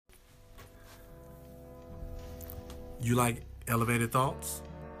You like elevated thoughts?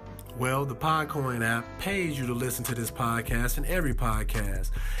 Well, the Podcoin app pays you to listen to this podcast and every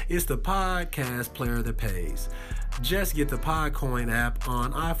podcast. It's the podcast player that pays. Just get the Podcoin app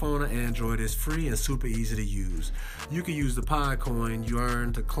on iPhone or Android. It's free and super easy to use. You can use the Podcoin you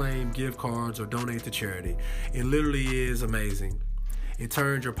earn to claim gift cards or donate to charity. It literally is amazing. It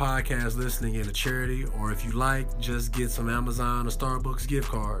turns your podcast listening into charity, or if you like, just get some Amazon or Starbucks gift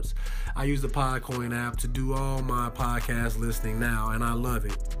cards. I use the Podcoin app to do all my podcast listening now, and I love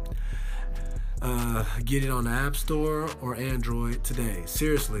it. Get it on the App Store or Android today.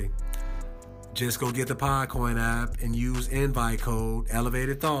 Seriously, just go get the Podcoin app and use invite code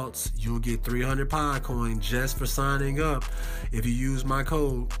Elevated Thoughts. You'll get 300 Podcoin just for signing up. If you use my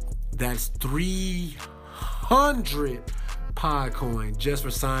code, that's 300 Podcoin just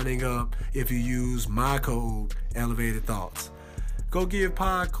for signing up if you use my code Elevated Thoughts. Go give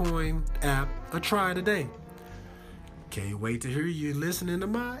Podcoin app a try today. Can't wait to hear you listening to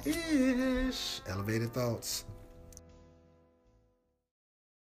my ish. Elevated Thoughts.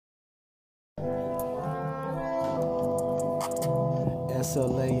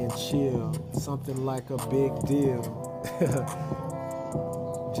 SLA and chill, something like a big deal.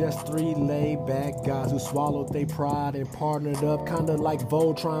 Just three laid back guys who swallowed their pride and partnered up, kinda like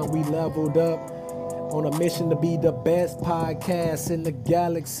Voltron, we leveled up. On a mission to be the best podcast in the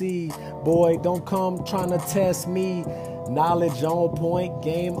galaxy. Boy, don't come trying to test me. Knowledge on point,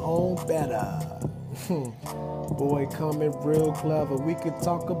 game on better. Boy, coming real clever. We could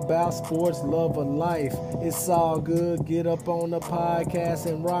talk about sports, love of life. It's all good. Get up on the podcast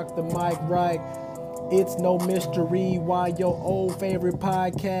and rock the mic right. It's no mystery why your old favorite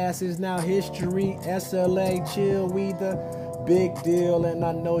podcast is now history. SLA chill, we the big deal, and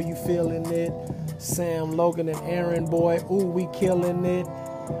I know you feeling it. Sam, Logan, and Aaron, boy, ooh, we killing it.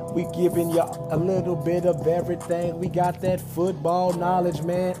 We giving you a little bit of everything. We got that football knowledge,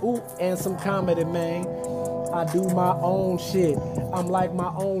 man. Ooh, and some comedy, man. I do my own shit. I'm like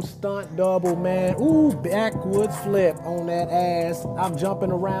my own stunt double, man. Ooh, backwoods flip on that ass. I'm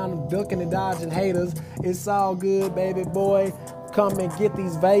jumping around and ducking and dodging haters. It's all good, baby boy. Come and get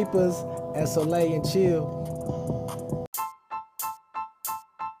these vapors. SLA and chill.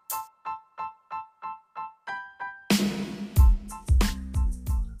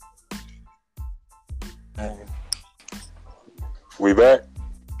 We back?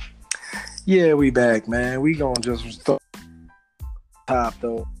 Yeah, we back, man. We gonna just start top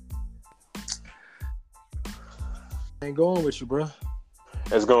though. Ain't going with you, bro.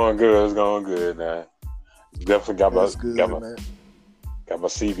 It's going good. It's going good, man. Definitely got my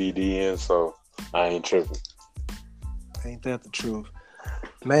CBD in, so I ain't tripping. Ain't that the truth?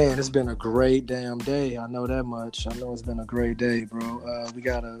 Man, it's been a great damn day. I know that much. I know it's been a great day, bro. We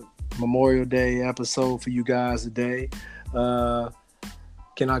got a Memorial Day episode for you guys today.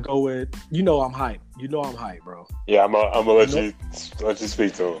 Can I go with? You know I'm hyped. Bro. Yeah, I'm gonna let you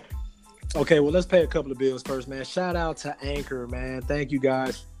speak to him. Okay, well let's pay a couple of bills first, man. Shout out to Anchor, man. Thank you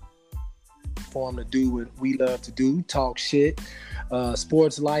guys for them to do what we love to do: talk shit,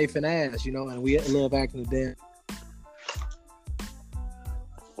 sports, life, and ass. You know, and we love acting the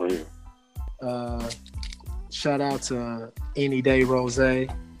damn. Shout out to Any Day Rose.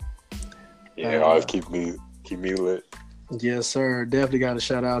 Yeah, always keep me lit. Yes, sir. Definitely got to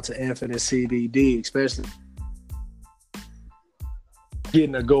shout out to Infinite CBD, especially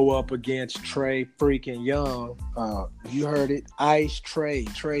getting to go up against Trey freaking Young. You heard it. Ice Trey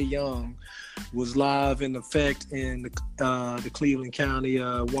Young was live in effect in the Cleveland County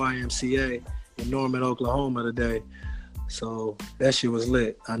YMCA in Norman, Oklahoma today. So that shit was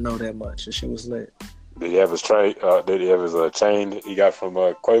lit. I know that much. That shit was lit. Did he have his chain he got from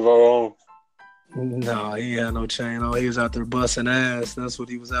Quavo on? No, he had no chain on. He was out there busting ass. That's what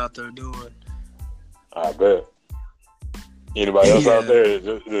he was out there doing. I bet. Anybody else out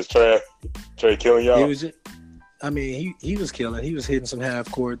there? Just Trey killing y'all? He was killing. He was hitting some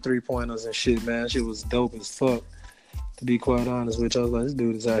half-court three-pointers and shit, man. Shit was dope as fuck, to be quite honest with you. I was like, this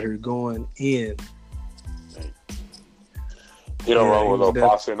dude is out here going in. He don't run with no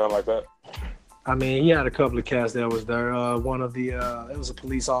posse or nothing like that? I mean, he had a couple of cats that was there. It was a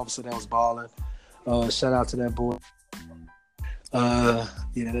police officer that was balling. Shout out to that boy.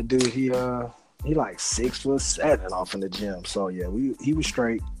 That dude, he like 6'7" off in the gym. So yeah, he was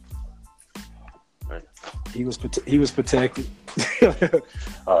straight. He was protected.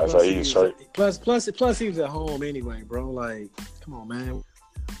 All right, so he's straight. Plus he was at home anyway, bro. Like, come on, man.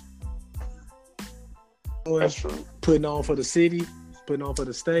 That's true. Putting on for the city, putting on for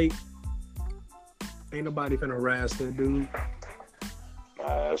the state. Ain't nobody finna harass that dude.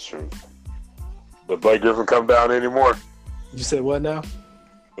 That's true. Does Blake Griffin come down anymore? You said what now?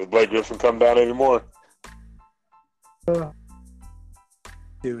 Does Blake Griffin come down anymore? Still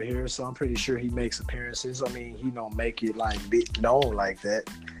here, so I'm pretty sure he makes appearances. I mean, he don't make it like big known like that.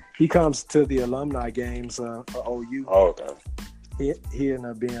 He comes to the alumni games for OU. Oh, okay. He ended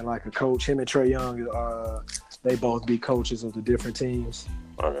up being like a coach. Him and Trae Young, they both be coaches of the different teams.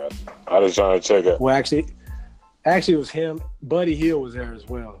 Okay. I was trying to check it. Well, actually, it was him. Buddy Hield was there as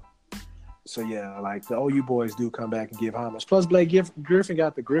well. So, yeah, like the OU boys do come back and give homage. Plus, Blake Griffin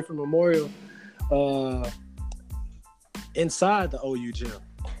got the Griffin Memorial inside the OU gym.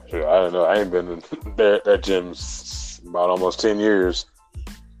 Sure, I don't know. I ain't been in that gym about almost 10 years.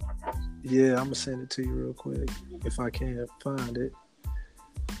 Yeah, I'm going to send it to you real quick if I can find it.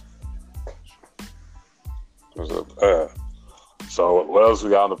 So what else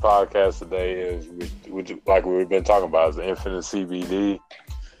we got on the podcast today is like we've been talking about is the Infinite CBD.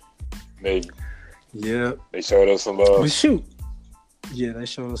 They showed us some love. We shoot. Yeah, they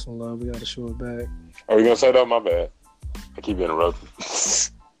showed us some love. We got to show it back. Are we gonna say that? My bad. I keep interrupting.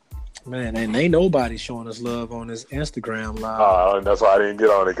 Man, and ain't nobody showing us love on this Instagram live. That's why I didn't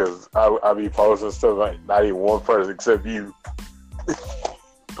get on it because I be posting stuff like not even one person except you.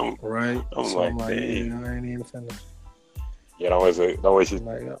 Right. I'm so like, I ain't even finna. Yeah, don't waste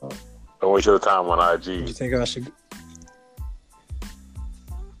your time on IG. You think I should?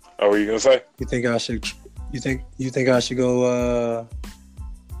 Oh, what are you gonna say? You think I should? You think I should go?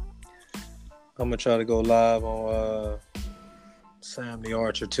 I'm gonna try to go live on Sam the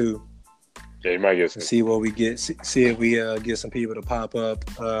Archer too. Yeah, you might get some. See what we get. See if we get some people to pop up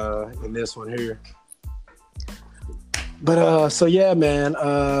in this one here. But so yeah, man.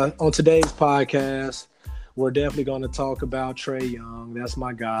 On today's podcast, we're definitely going to talk about Trae Young. That's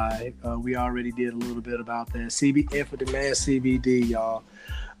my guy. We already did a little bit about that. Infinite Man CBD, y'all.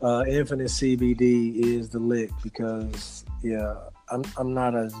 Infinite CBD is the lick because I'm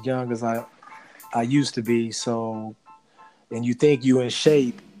not as young as I used to be. So, and you think you in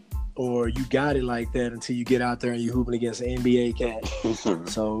shape or you got it like that until you get out there and you hooping against an NBA cat.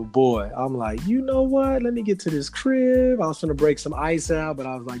 So, boy, I'm like, you know what? Let me get to this crib. I was going to break some ice out, but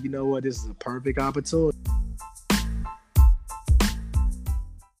I was like, you know what? This is a perfect opportunity.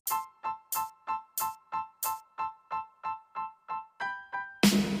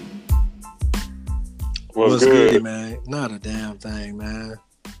 What's good, man? Not a damn thing, man.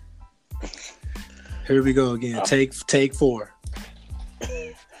 Here we go again. Take 4.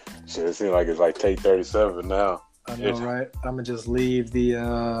 Shit, it seems like it's like take 37 now. I know, right? I'm gonna just leave the.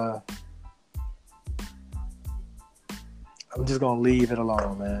 I'm just gonna leave it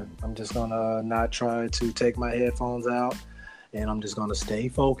alone, man. I'm just gonna not try to take my headphones out, and I'm just gonna stay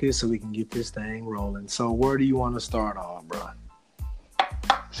focused so we can get this thing rolling. So, where do you want to start off, bro?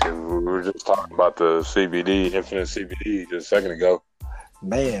 Shit, we were just talking about the CBD, Infinite CBD, just a second ago.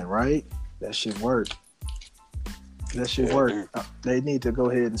 Man, right? That should work. Work. They need to go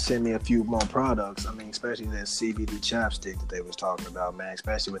ahead and send me a few more products. I mean, especially that CBD chapstick that they was talking about, man.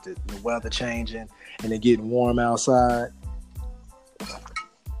 Especially with the weather changing and it getting warm outside.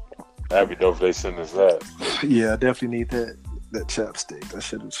 That'd be dope if they send us that. Yeah, I definitely need that chapstick. That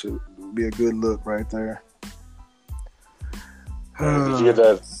should be a good look right there. Did you get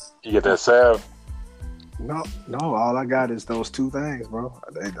that? You get that salve? No. All I got is those 2 things, bro.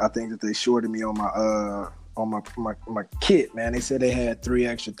 I think that they shorted me on my kit, man. They said they had 3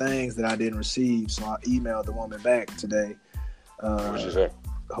 extra things that I didn't receive, so I emailed the woman back today. What'd she say?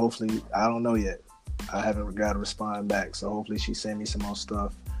 Hopefully, I don't know yet. I haven't got to respond back, so hopefully she send me some more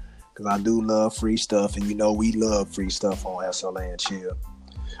stuff because I do love free stuff, and you know we love free stuff on SLA and Chill.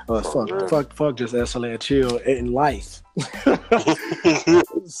 Fuck just SLA and Chill in life.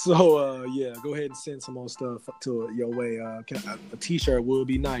 So yeah, go ahead and send some more stuff to your way. A t-shirt would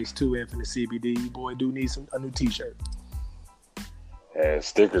be nice too. Infinite CBD, boy, do need a new t-shirt. Yeah,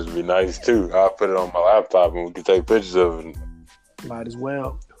 stickers would be nice too. I'll put it on my laptop and we can take pictures of it. Might as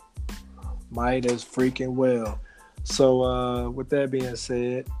freaking well. So with that being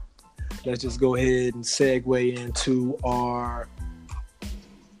said, let's just go ahead and segue into our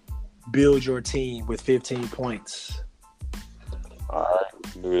build your team with 15 points. All right, we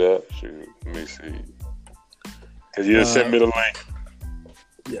can do that. Shoot, let me see. Cause you just sent me the link.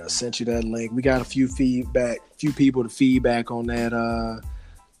 Yeah, I sent you that link. We got a few people to feedback on that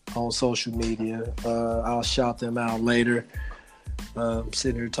on social media. I'll shout them out later. I'm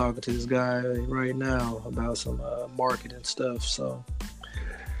sitting here talking to this guy right now about some marketing stuff. So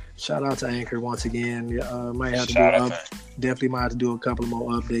shout out to Anchor once again. Might have to definitely might have to do a couple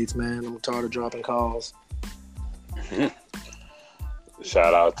more updates, man. I'm tired of dropping calls.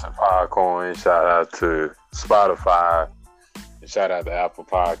 Shout out to Podcoin. Shout out to Spotify. And shout out to Apple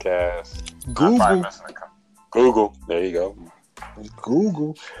Podcasts. Google. There you go.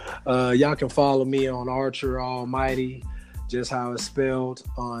 Google. Y'all can follow me on Archer Almighty, just how it's spelled,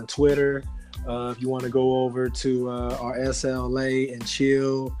 on Twitter. If you want to go over to our SLA and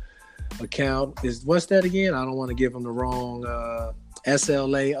Chill account, what's that again? I don't want to give them the wrong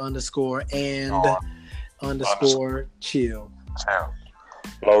SLA_and_chill.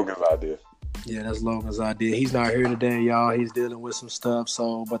 Logan's idea. Yeah, that's Logan's idea. He's not here today, y'all. He's dealing with some stuff,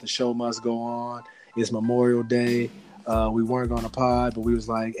 but the show must go on. It's Memorial Day. We weren't going to pod, but we was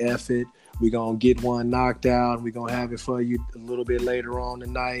like, F it. We're going to get one knocked out. We're going to have it for you a little bit later on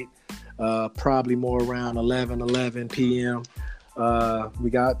tonight, probably more around 11 p.m.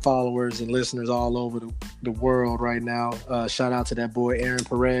 We got followers and listeners all over the world right now. Shout out to that boy, Aaron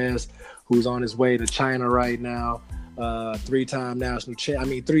Perez, who's on his way to China right now. Three-time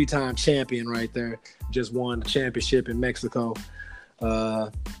champion right there. Just won the championship in Mexico.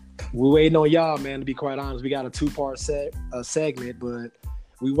 We're waiting on y'all, man, to be quite honest. We got a 2-part segment, but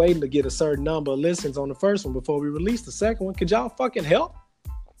we waiting to get a certain number of listens on the first one before we release the second one. Could y'all fucking help?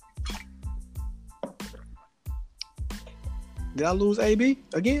 Did I lose AB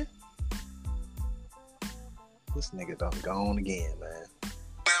again? This nigga done gone again, man.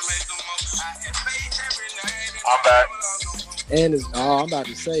 I'm back. And I'm about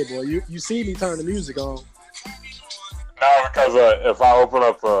to say, boy, you see me turn the music on. No, because if I open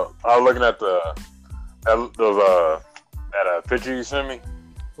up, I was looking at that picture you sent me.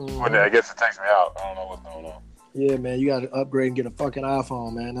 When I guess it takes me out. I don't know what's going on. Yeah, man, you got to upgrade and get a fucking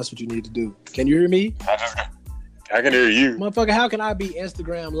iPhone, man. That's what you need to do. Can you hear me? I can hear you. Motherfucker, how can I be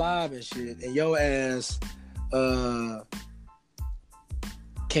Instagram live and shit and your ass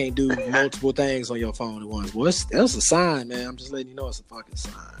can't do multiple things on your phone at once? Well, that's a sign, man. I'm just letting you know it's a fucking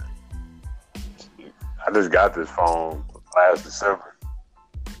sign. I just got this phone last December.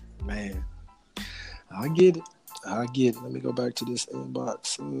 Man, I get it. Let me go back to this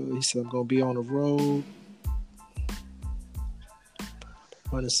inbox. He said I'm going to be on the road.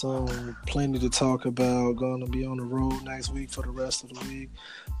 Running song, plenty to talk about. Going to be on the road next week for the rest of the week.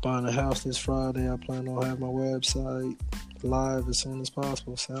 Buying a house this Friday. I plan on having my website live as soon as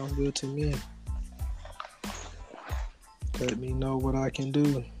possible. Sounds good to me. Let me know what I can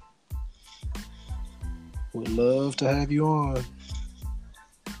do. Would love to have you on.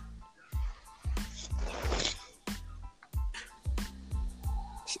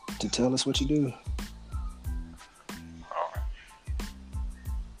 To tell us what you do.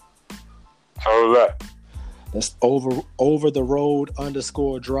 How was that? That's over the road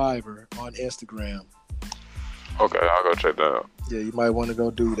 _driver on Instagram. Okay, I'll go check that out. Yeah, you might want to go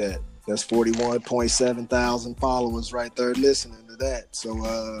do that. That's 41.7 thousand followers right there listening to that.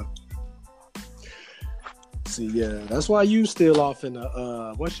 So, see, yeah, that's why you still off in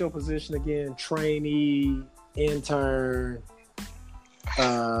the, what's your position again? Trainee, intern.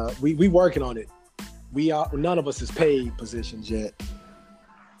 We working on it. None of us is paid positions yet.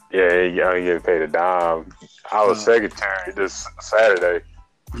 Yeah, I ain't getting paid a dime. I was secretary this Saturday.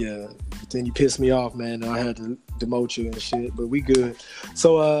 Yeah, but then you pissed me off, man. I had to demote you and shit, but we good.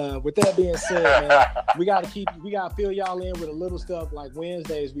 So with that being said, man, we gotta fill y'all in with a little stuff like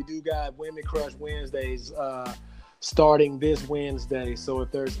Wednesdays. We do got Women Crush Wednesdays starting this Wednesday. So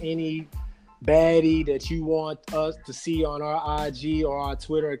if there's any baddie that you want us to see on our IG or our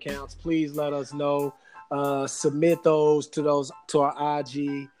Twitter accounts, please let us know. Submit those to our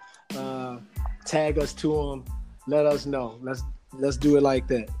IG. Tag us to them. Let us know. Let's do it like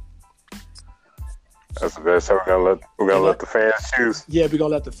that. That's the best. So we're gonna let the fans choose. Yeah, we're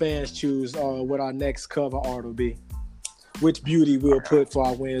gonna let the fans choose what our next cover art will be. Which beauty we'll put for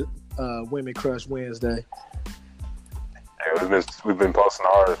our Women Crush Wednesday. Yeah, we've been posting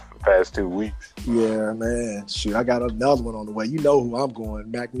ours for the past 2 weeks. Yeah, man. Shoot, I got another one on the way. You know who I'm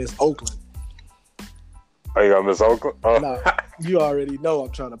going. Miss Oakland. Oh, you got Miss Oakland? Oh. No, you already know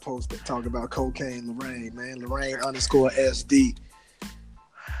I'm trying to talk about Cocaine Lorraine, man. Lorraine _SD.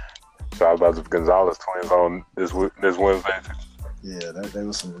 So I was about to Gonzalez twins on this Wednesday. Yeah, they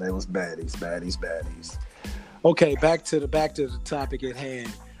was baddies. Okay, back to the topic at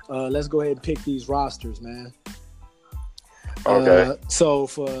hand. Let's go ahead and pick these rosters, man. Okay. So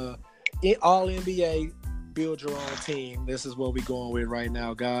for all NBA, build your own team. This is what we're going with right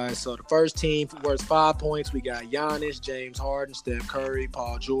now, guys. So the first team worth 5 points. We got Giannis, James Harden, Steph Curry,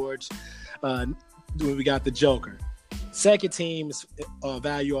 Paul George. We got the Joker. Second team's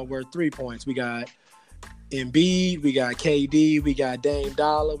value are worth 3 points. We got Embiid, we got KD, we got Dame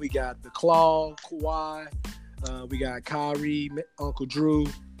Dollar, we got the Claw, Kawhi, We got Kyrie, Uncle Drew.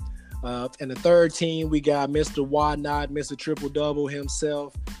 And the third team, we got Mr. Why Not, Mr. Triple Double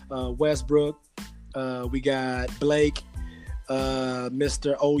himself, Westbrook. We got Blake,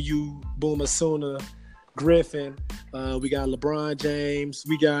 Mr. OU Boomasuna, Griffin. We got LeBron James.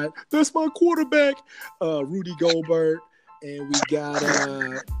 We got, that's my quarterback, Rudy Gobert. And we got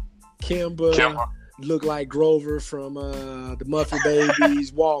Kimba, look like Grover from the Muffin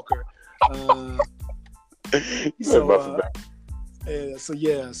Babies, Walker. So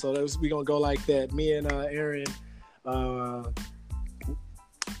we gonna go like that. Me and Aaron,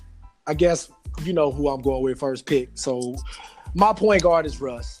 I guess you know who I'm going with first pick. So my point guard is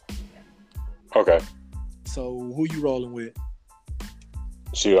Russ. Okay. So who you rolling with?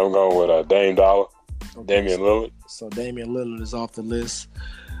 Shoot, I'm going with Dame Dollar, Okay, Damian Lillard. So Damian Lillard is off the list.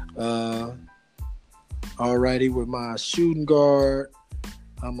 Alrighty, with my shooting guard,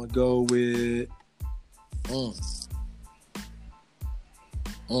 I'm gonna go with.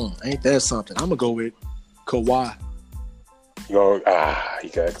 Ain't that something? I'm gonna go with Kawhi. You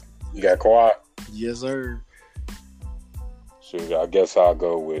got Kawhi. Yes, sir. Shoot, I guess I'll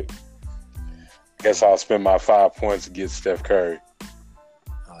go with. I'll spend my 5 points to get Steph Curry.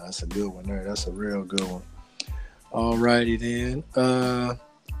 Oh, that's a good one there. That's a real good one. Alrighty then.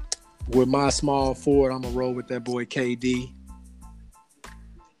 With my small forward, I'm gonna roll with that boy KD.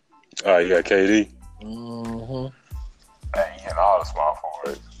 All right, you got KD. Mm-hmm. Hey, you getting all the small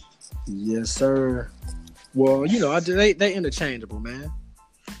forwards. Yes, sir. Well, you know, they interchangeable, man.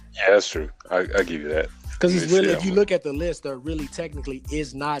 Yeah, that's true. I give you that. Because it's really, if you look at the list, there really technically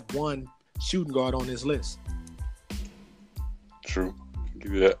is not one shooting guard on this list. True.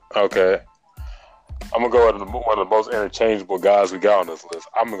 Give you that. Okay. I'm gonna go with one of the most interchangeable guys we got on this list.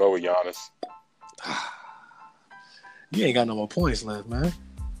 I'm gonna go with Giannis. You ain't got no more points left, man.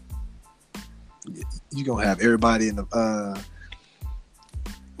 You gonna have everybody in the.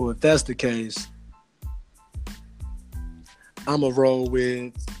 Well, if that's the case, I'm gonna roll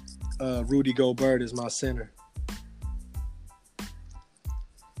with Rudy Gobert as my center.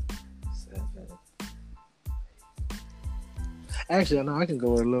 Actually, I know I can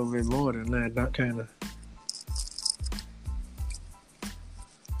go a little bit more than that. Not kind of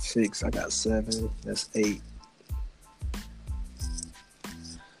 6. I got 7. That's 8.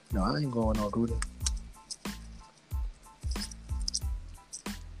 No, I ain't going on Rudy.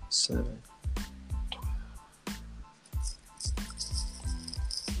 7. 12.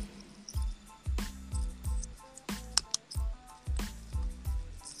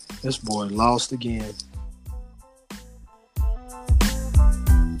 This boy lost again.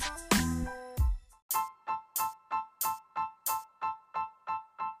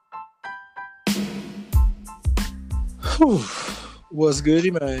 Whew. What's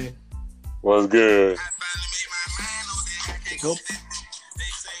goody, man? What's good? Nope.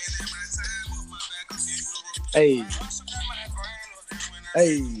 Hey.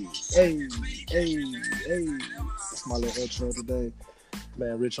 It's my little intro today.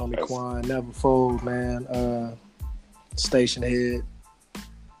 Man, Rich on the Quan, never fold, man. Station head.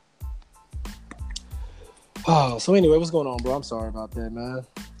 Oh, so anyway, what's going on, bro? I'm sorry about that, man.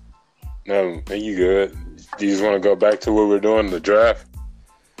 No, you good. Do you just want to go back to what we're doing, the draft?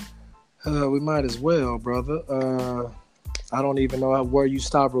 We might as well, brother. I don't even know where you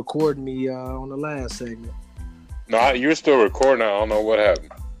stopped recording me on the last segment. No, you're still recording. I don't know what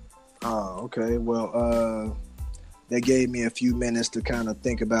happened. Oh, okay. Well, they gave me a few minutes to kind of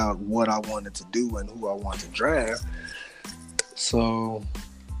think about what I wanted to do and who I wanted to draft. So,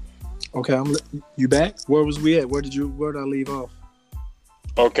 okay, you back? Where was we at? Where did I leave off?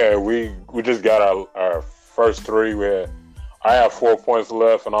 Okay, we just got our first 3. I have 4 points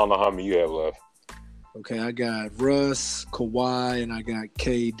left, and I don't know how many you have left. Okay, I got Russ, Kawhi, and I got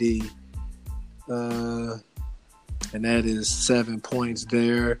KD. And that is 7 points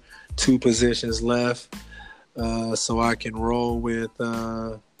there. 2 positions left. So I can roll with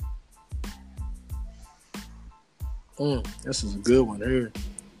this is a good one here.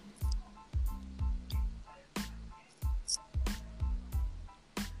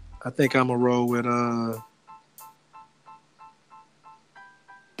 I think I'm gonna roll with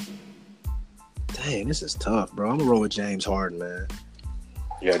dang, this is tough, bro. I'm gonna roll with James Harden, man.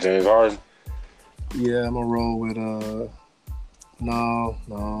 You got James Harden? Yeah, I'm gonna roll with no.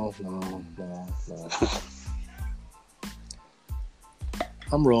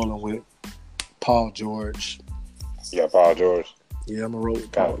 I'm rolling with Paul George. You got Paul George? Yeah, I'm gonna roll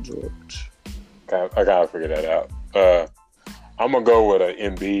with Paul George. I gotta figure that out. I'm gonna go with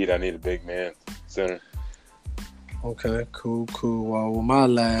Embiid. I need a big man center. Okay, cool. Well, my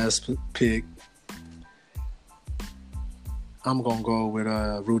last pick, I'm gonna go with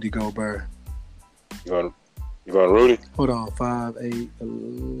Rudy Gobert. You going Rudy? Hold on, 5, 8,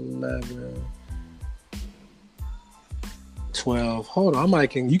 11, 12. Hold on,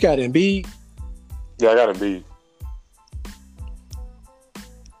 you got Embiid? Yeah, I got Embiid.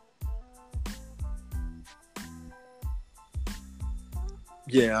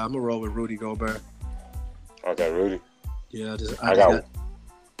 Yeah, I'm gonna roll with Rudy Gobert. Okay, Rudy. Yeah,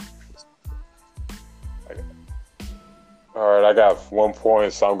 All right, I got 1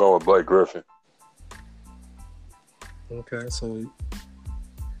 point, so I'm going with Blake Griffin. Okay, so you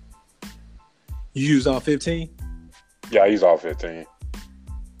used all 15? Yeah, I used all 15.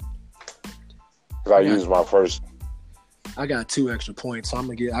 Because I used my first. I got 2 extra points, so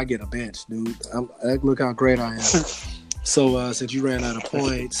I get a bench, dude. Look how great I am. So since you ran out of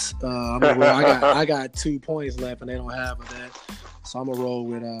points, I got 2 points left, and they don't have that. So I'm gonna roll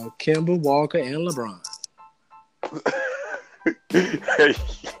with Kemba Walker and LeBron.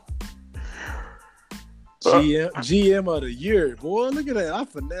 GM of the year, boy. Look at that. I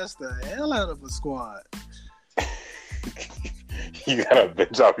finessed the hell out of a squad. You got a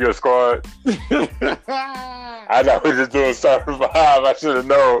bench off your squad? I know we're just doing starting 5. I should have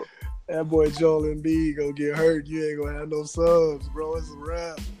known. That boy Joel Embiid gonna get hurt. You ain't gonna have no subs, bro. It's a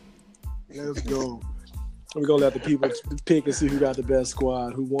wrap. Let's go. We're gonna let the people pick and see who got the best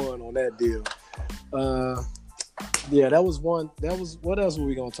squad, who won on that deal. Yeah, that was one. What else were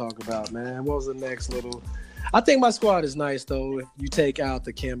we gonna talk about, man? What was the next little? I think my squad is nice though. If you take out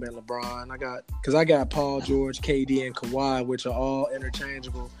the Kemba and LeBron, I got Paul George, KD, and Kawhi, which are all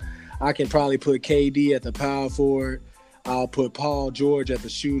interchangeable. I can probably put KD at the power forward. I'll put Paul George at the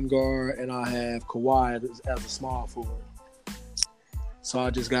shooting guard, and I'll have Kawhi as a small forward. So I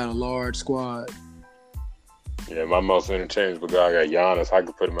just got a large squad. Yeah, my most interchangeable guy, I got Giannis. I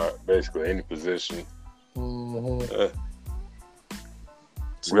could put him at basically any position. Mm-hmm.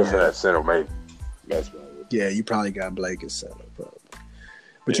 Griffin at center, maybe. That's about it. Yeah, you probably got Blake at center, probably.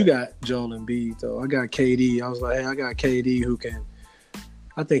 But you got Joel Embiid, though. I got KD. I was like, hey, I got KD who can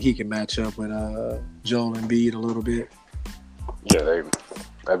 – I think he can match up with Joel Embiid a little bit. Yeah, that'd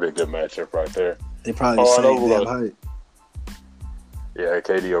be a good matchup right there. They probably the same damn height. Yeah,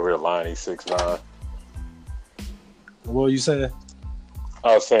 KD over the line, he's 6'9". What were you saying?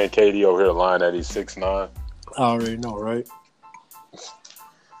 I was saying KD over here the line that he's 6'9". I already know, right?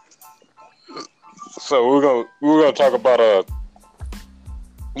 So we're gonna talk about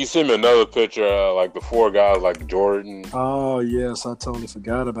you sent me another picture like the 4 guys like Jordan. Oh yes, I totally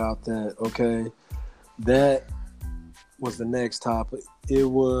forgot about that. Okay, that was the next topic. It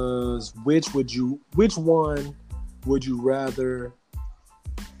was which one would you rather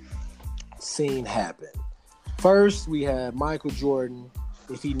seen happen? First, we have Michael Jordan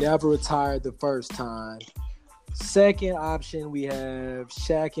if he never retired the first time. Second option, we have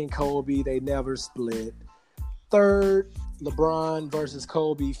Shaq and Kobe. They never split. Third, LeBron versus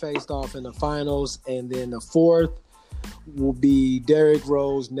Kobe faced off in the finals. And then the fourth will be Derrick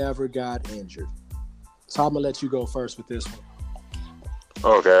Rose never got injured. So I'm going to let you go first with this one.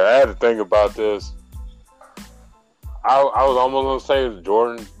 Okay, I had to think about this. I was almost going to say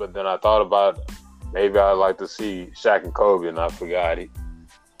Jordan, but then I thought about maybe I'd like to see Shaq and Kobe, and I forgot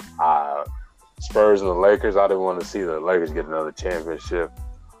Spurs and the Lakers. I didn't want to see the Lakers get another championship.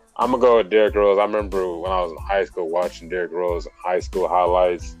 I'm going to go with Derrick Rose. I remember when I was in high school watching Derrick Rose high school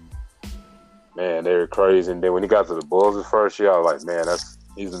highlights. Man, they were crazy. And then when he got to the Bulls the first year, I was like, man,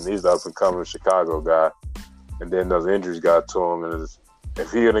 he's the up-and-coming Chicago guy. And then those injuries got to him. And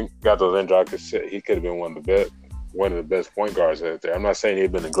if he hadn't got those injuries, I could say he could have been one of the best point guards out there. I'm not saying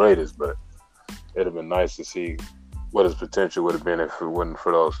he'd been the greatest, but it'd have been nice to see what his potential would have been if it wasn't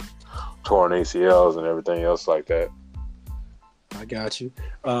for those torn ACLs and everything else like that. I got you.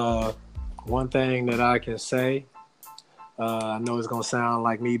 One thing that I can say, I know it's going to sound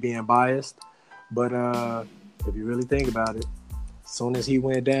like me being biased, but if you really think about it, as soon as he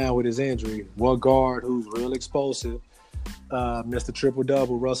went down with his injury, what guard who's real explosive, Mr.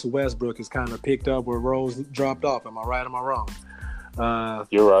 Triple-Double, Russell Westbrook, has kind of picked up where Rose dropped off. Am I right or am I wrong?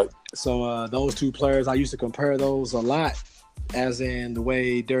 You're right. So those two players, I used to compare those a lot, as in the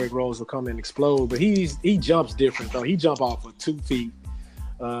way Derrick Rose will come and explode. But he jumps different, though. He jump off of 2 feet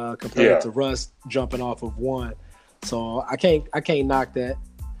compared to Russ jumping off of 1. So I can't knock that.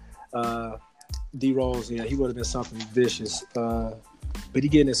 D Rose, yeah, he would have been something vicious. But he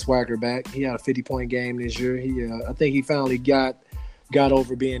getting his swagger back. He had a 50-point game this year. I think he finally got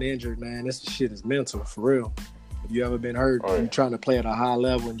over being injured, man. This shit is mental, for real. If you ever been hurt and you're trying to play at a high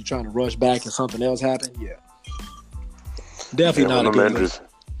level and you're trying to rush back and something else happened, definitely not a good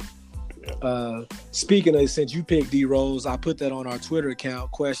look. Speaking of, since you picked D Rose, I put that on our Twitter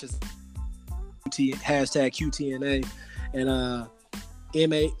account. Questions hashtag QTNA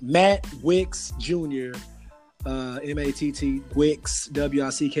and Matt Wicks Jr. Matt Wicks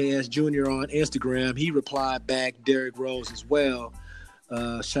WICKS Jr. on Instagram. He replied back Derrick Rose as well.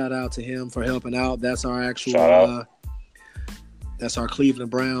 Shout out to him for helping out. That's our actual. That's our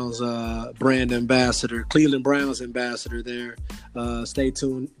Cleveland Browns brand ambassador, Cleveland Browns ambassador there. Stay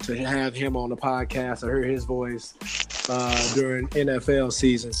tuned to have him on the podcast. I heard his voice during NFL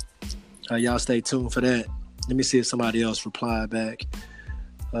season. Y'all stay tuned for that. Let me see if somebody else replied back.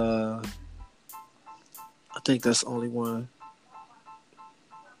 I think that's the only one.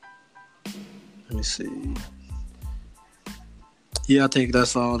 Let me see. Yeah, I think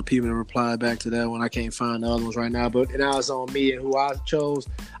that's all the people that replied back to that one. I can't find the other ones right now. But now it's on me and who I chose.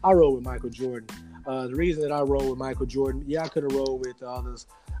 I rolled with Michael Jordan. The reason that I rolled with Michael Jordan, I could have rolled with the others.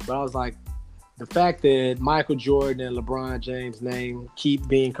 But I was like, the fact that Michael Jordan and LeBron James' name keep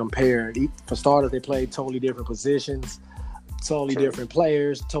being compared. For starters, they played totally different positions, totally different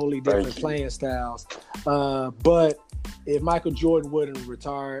players, totally different playing styles. But if Michael Jordan wouldn't have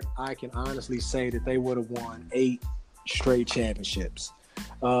retired, I can honestly say that they would have won 8 straight championships.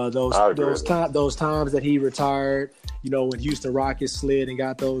 Those times that he retired, when Houston Rockets slid and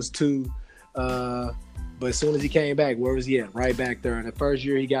got those 2. But as soon as he came back, where was he at? Right back there. In the first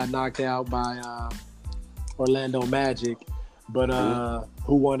year, he got knocked out by Orlando Magic. But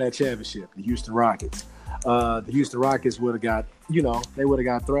who won that championship? The Houston Rockets. The Houston Rockets would have got, they would have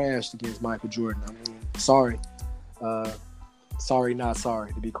got thrashed against Michael Jordan. I mean, sorry. Sorry, not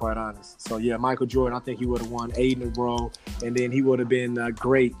sorry, to be quite honest. So, yeah, Michael Jordan, I think he would have won 8 in a row, and then he would have been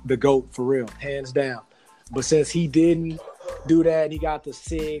great, the GOAT for real, hands down. But since he didn't do that, and he got the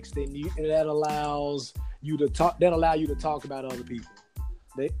 6th, and that allows you to talk. That allow you to talk about other people.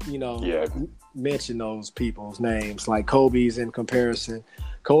 Mention those people's names, like Kobe's in comparison.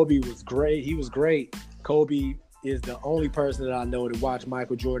 Kobe was great. He was great. Kobe is the only person that I know that watched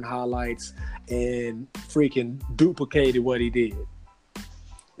Michael Jordan highlights and freaking duplicated what he did.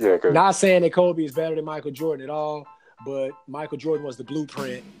 Yeah, not saying that Kobe is better than Michael Jordan at all, but Michael Jordan was the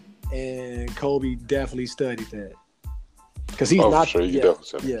blueprint, and Kobe definitely studied that. Because he's not, sure. He's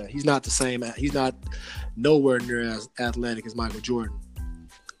not the same. He's not nowhere near as athletic as Michael Jordan.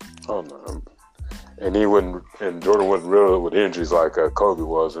 Oh no, and Jordan wasn't real with injuries like Kobe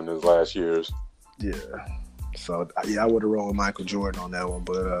was in his last years. Yeah. So, I would have rolled with Michael Jordan on that one.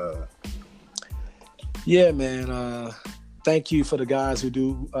 But, yeah, man, thank you for the guys who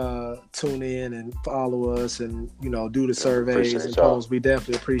do tune in and follow us and, do the surveys and posts. We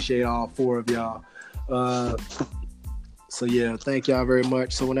definitely appreciate all 4 of y'all. So, yeah, thank y'all very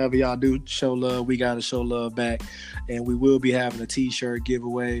much. So, whenever y'all do show love, we got to show love back. And we will be having a T-shirt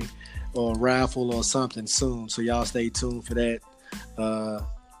giveaway or raffle or something soon. So, y'all stay tuned for that.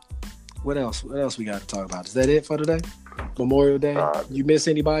 What else? What else we got to talk about? Is that it for today? Memorial Day? You miss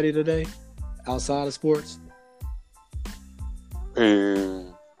anybody today outside of sports? Not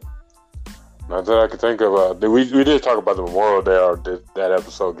that I can think of. We did talk about the Memorial Day, or did that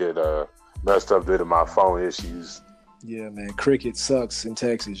episode get messed up due to my phone issues? Yeah, man. Cricket sucks in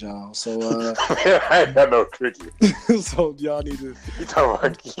Texas, y'all. So I ain't got no cricket. So y'all need to. You talking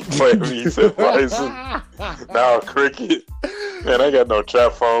about playing me? You said Bison. Now cricket. Man, I got no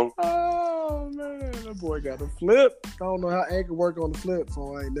trap phone. That boy got a flip. I don't know how Anchor work on the flip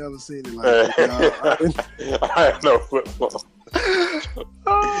phone. I ain't never seen it like that. I have no flip phone.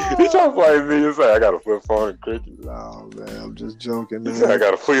 He trying to play me and say I got a flip phone and cricket. No, man, I'm just joking, man. I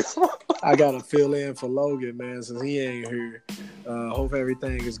got a flip phone. I got to fill in for Logan, man, since he ain't here. Hope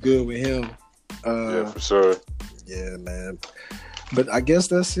everything is good with him. Yeah, for sure. Yeah, man. But I guess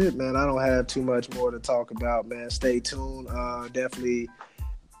that's it, man. I don't have too much more to talk about, man. Stay tuned. Definitely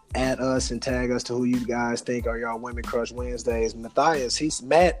add us and tag us to who you guys think are y'all Women Crush Wednesdays. Matthias, he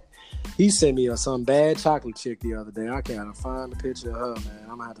sent me some bad chocolate chick the other day. I can't find a picture of her, man.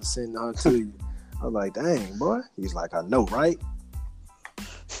 I'm going to have to send her to you. I was like, dang, boy. He's like, I know, right?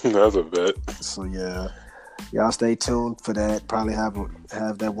 That's a bet. So, yeah. Y'all stay tuned for that. Probably have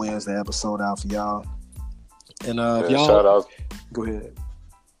that Wednesday episode out for y'all. And if y'all... Shout out. Go ahead.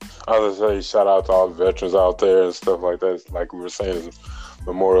 I was going to say shout out to all the veterans out there and stuff like that. Like we were saying, it's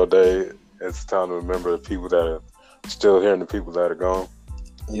Memorial Day. It's time to remember the people that are still here and the people that are gone.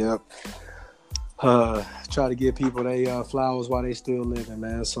 Yep. Try to give people their flowers while they still living,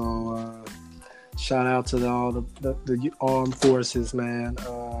 man. So shout out to all the armed forces, man.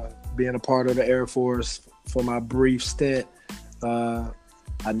 Being a part of the Air Force for my brief stint.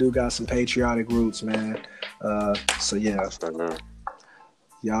 I do got some patriotic roots, man. So yeah.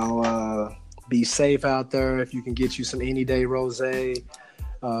 Y'all Be safe out there. If you can get you some any day rosé,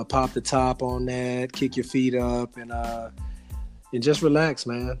 pop the top on that, kick your feet up, and just relax,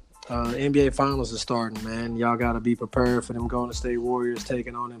 man. NBA Finals is starting, man. Y'all got to be prepared for them Golden State Warriors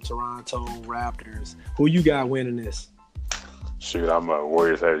taking on them Toronto Raptors. Who you got winning this? Shoot, I'm a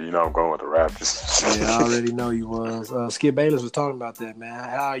Warriors head. You know I'm going with the Raptors. Yeah, I already know you was. Skip Bayless was talking about that, man.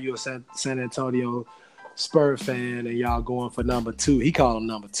 How are you a San Antonio Spurs fan and y'all going for number 2? He called him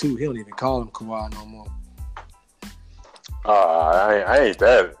number 2. He don't even call him Kawhi no more. I ain't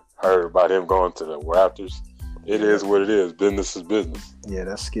that heard about him going to the Raptors. It is what it is. Business is business. Yeah,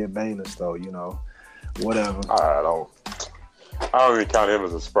 that's Skip Bayless, though. You know, whatever. I don't even count him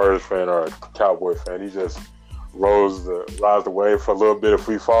as a Spurs fan or a Cowboy fan. He just rides the wave for a little bit. If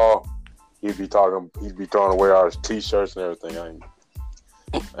we fall, he'd be throwing away our T-shirts and everything.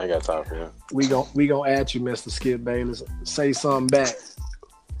 I ain't got time for him. We gonna add you, Mr. Skip Bayless. Say something back.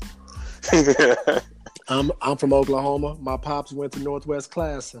 I'm from Oklahoma. My pops went to Northwest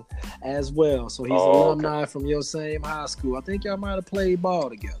Classen as well, so he's alumni from your same high school. I think y'all might have played ball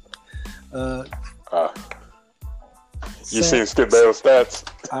together. You seen Skip Bayless stats?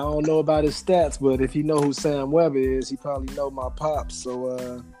 I don't know about his stats, but if you know who Sam Webber is, he probably know my pops.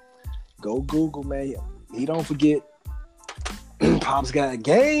 So go Google, man. He don't forget. Pops got a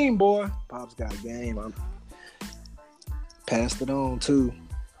game, boy. Pops got a game. I passed it on too.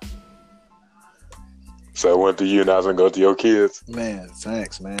 So it went to you, now it's going to go to your kids. Man,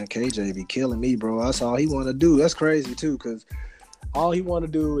 facts, man. KJ be killing me, bro. That's all he want to do. That's crazy, too, because all he want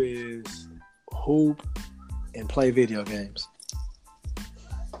to do is hoop and play video games.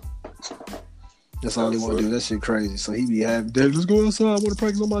 That's all he want to do. That shit crazy. So he be having, Dad, let's go outside. I want to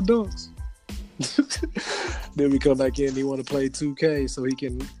practice on my dunks. Then we come back in, he want to play 2K so he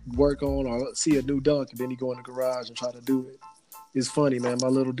can work on or see a new dunk, and then he go in the garage and try to do it. It's funny, man. My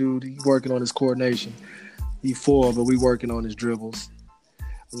little dude, he working on his coordination. He 4, but we working on his dribbles.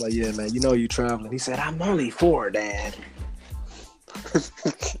 I'm like, yeah, man, you know you traveling. He said, I'm only 4, Dad.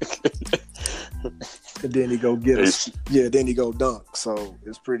 And then he go get us. Yeah, then he go dunk. So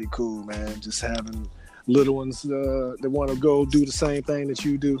it's pretty cool, man. Just having little ones that want to go do the same thing that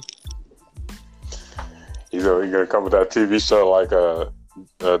you do. You gonna come with that TV show like the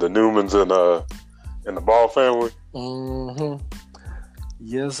Newmans and the Ball family? Mm-hmm.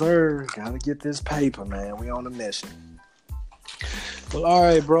 Yes, sir. Gotta get this paper, man. We on a mission. Well, all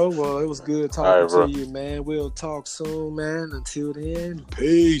right, bro. Well, it was good talking to you, man. We'll talk soon, man. Until then,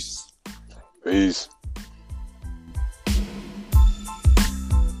 peace. Peace.